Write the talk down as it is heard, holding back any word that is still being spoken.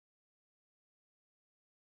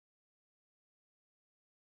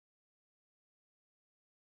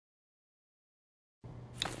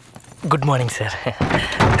Good morning, sir.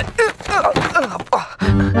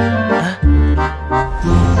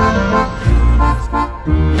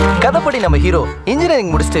 கதைப்படி நம்ம hero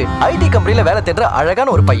engineering முடிச்சுட்டு ID கம்பெனில வேலை தேடுற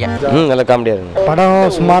அழகான ஒரு பையன். நல்ல காமெடியா இருக்கு. படம்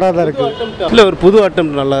சுமாராக தான் இருக்கு. இல்லை ஒரு புது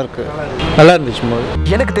அட்டம் நல்லா இருக்கு. நல்லா இருந்துச்சு.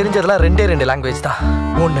 எனக்கு தெரிஞ்சதெல்லாம் ரெண்டே லாங்குவேஜ் தான்.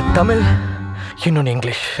 ஒன்று தமிழ், இன்னொன்று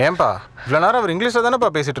இங்கிலீஷ். ஏன்பா இவ்வளோ நேரம் அவர் இங்கிலீஷில் தானேப்பா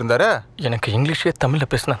பேசிட்டு இருந்தாரு? எனக்கு இங்கிலீஷே தமிழில்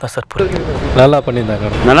பேசினா தான் சார் புரியும். நல்லா பண்ணியிருந்தாங்க.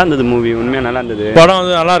 நல்லா இருந்தது மூவி, உண்மையாக நல்லா இருந்தது. படம்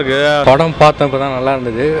வந்து நல்லா இருக்கு. படம் பார்த்தப்ப தான் நல்லா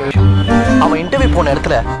இருந்தது. அவன் இன்டர்வியூ போன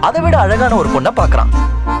இடத்துல அதை விட அழகான ஒரு பொண்ணை பார்க்குறான்.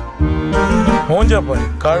 மோஞ்சா பாரு,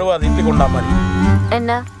 கழுவாது இட்லி கொண்டா மாதிரி.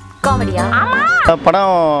 என்ன காமெடியா?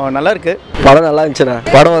 படம் நல்லா இருக்கு. படம் நல்லா இருந்துச்சுண்ணா.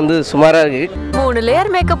 படம் வந்து சுமாராக இருக்கு. 3 லேயர்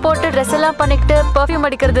மேக்கப் போட்டு ட்ரெஸ் எல்லாம் பண்ணிக்கிட்டு பெர்ஃப்யூம்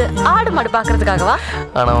அடிக்கிறது ஆடு மாடு பார்க்கறதுக்காகவா?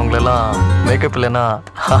 ஆனால் அவங்களெல்லாம் மேக்கப் இல்லைன்னா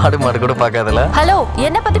ஆடு மாடு கூட பார்க்காதல. ஹலோ,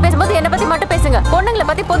 என்ன பத்தி பேசும்போது என்ன பத்தி மட்டும் பேசுங்க. பொண்ணுங்களை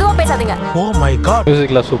பத்தி பொதுவா பேசாதீங்க. Oh my God.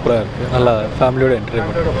 மியூசிக்லாம் சூப்பராக இருக்கு. நல்லா ஃபேமிலியோட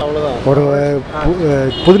என்டர்டைன்மெண்ட். அவ்வளோதான். ஒரு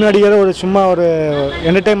புது நடிகர் ஒரு சும்மா ஒரு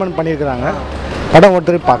என்டர்டைன்மெண்ட் பண்ணியிருக்கிறாங்க. படம்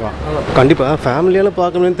ஒருத்தர் பார்க்கலாம். கண்டிப்பாக ஃபேமிலியால்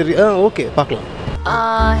பார்க்கணும்னு தெரியும். ஓகே பார்க்கலாம்.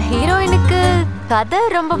 ஹீரோயினுக்கு கதை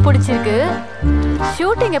ரொம்ப பிடிச்சிருக்கு.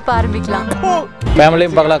 ஷூட்டிங் எப்போ ஆரம்பிக்கலாம்?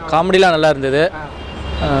 ஃபேமிலியும் பார்க்கலாம். காமெடிலாம் நல்லா இருந்தது.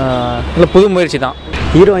 இல்லை புது முயற்சி தான்.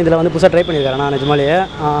 ஹீரோ இதில் வந்து புதுசாக ட்ரை பண்ணியிருக்காரு. நான் நிஜமாலேயே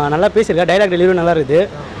நல்லா பேசியிருக்கேன். டைலாக் டெலிவரி நல்லா இருக்குது.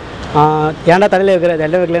 ஏன்டா தலையில் வைக்கிற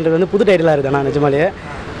தலையில் வைக்கலன்றது வந்து புது டைட்டிலாக இருக்குது. நான் நிஜமாலேயே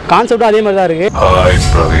கான்செப்டும் அதே மாதிரி தான் இருக்குது.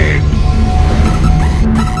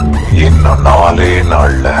 இன்னும் 4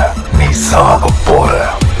 நாள்ல நீ சாக போற.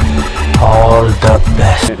 All the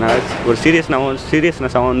best. ஒரு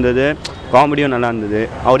சீரியஸ்னஸாகவும் இருந்தது. காமெடியும் நல்லா இருந்தது.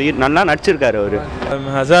 அவர் நல்லா நடிச்சிருக்காரு. அவர்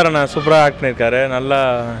அசார் சூப்பராக ஆக்ட் பண்ணியிருக்காரு. நல்லா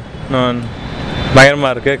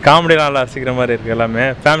பயங்கரமாக இருக்குது. காமெடியெலாம் நல்லா ரசிக்கிற மாதிரி இருக்குது. எல்லாமே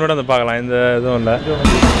ஃபேமிலியோட வந்து பார்க்கலாம். எந்த இதுவும் இல்லை.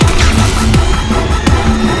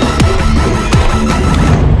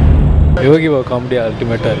 யோகி பாபு காமெடி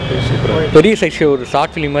அல்டிமேட்டாக இருக்குது. சூப்பராக பெரிய சைஸ் ஒரு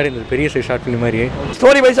ஷார்ட் ஃபிலிம் மாதிரி இருந்தது. பெரிய சைஸ் ஷார்ட் ஃபிலிம் மாதிரி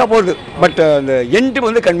ஸ்டோரி வைஸாக போகுது. பட் அந்த எண்டு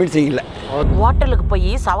வந்து கன்வின்சிங் இல்லை. ஹோட்டலுக்கு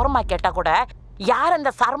போய் சவர்மா கேட்டா கூட யார் அந்த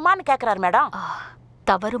சர்மான்னு கேட்குறாரு மேடம்.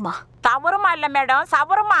 தவறுமா? தவறுமா இல்லை மேடம்,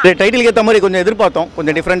 சவர்மா. டைட்டிலுக்கு ஏற்ற மாதிரி கொஞ்சம் எதிர்பார்த்தோம்.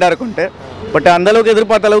 கொஞ்சம் டிஃப்ரெண்ட்டாக இருக்கும்ட்டு. பட் அந்த அளவுக்கு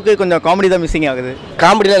எதிர்பார்த்த அளவுக்கு கொஞ்சம் காமெடி தான் மிஸ்ஸிங் ஆகுது.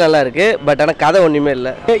 காமெடிலாம் நல்லா இருக்கு. பட் ஆனால் கதை ஒன்றுமே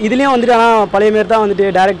இல்லை. இதுலேயும் வந்துட்டு ஆனால் பழைய மாரி தான் வந்துட்டு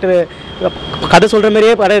டேரக்டர் கதை சொல்கிற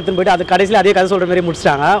மாதிரியே படம் எடுத்துன்னு போயிட்டு அது கடைசியில் அதே கதை சொல்கிற மாதிரி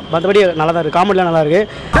முடிச்சிட்டாங்க. மற்றபடி நல்லா தான் இருக்குது. காமெடிலாம் நல்லா இருக்குது.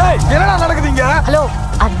 என்னடா நடக்குதுங்க? ஹலோ,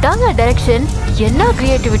 அதாங்க டைரக்ஷன். என்ன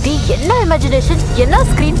கிரியேட்டிவிட்டி, என்ன இமேஜினேஷன், என்ன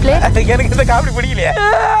ஸ்கிரீன் பிளே. எனக்கு இந்த காமெடி பிடிக்கலையே.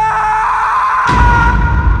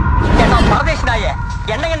 பரதேஷ் நாயே,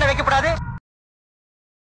 என்ன வைக்கப்படாது.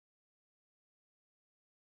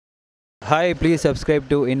 Hi, please subscribe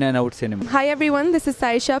to Inandoutcinema. Hi everyone, this is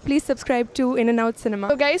Saisha. Please subscribe to Inandoutcinema.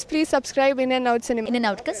 So guys, please subscribe Inandoutcinema.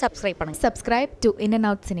 Inandoutக்கு subscribe பண்ணுங்க. Subscribe to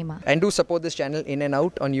Inandoutcinema. And do support this channel In and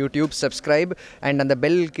Out on YouTube. Subscribe and on the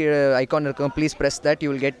bell icon, please press that.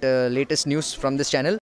 You will get latest news from this channel.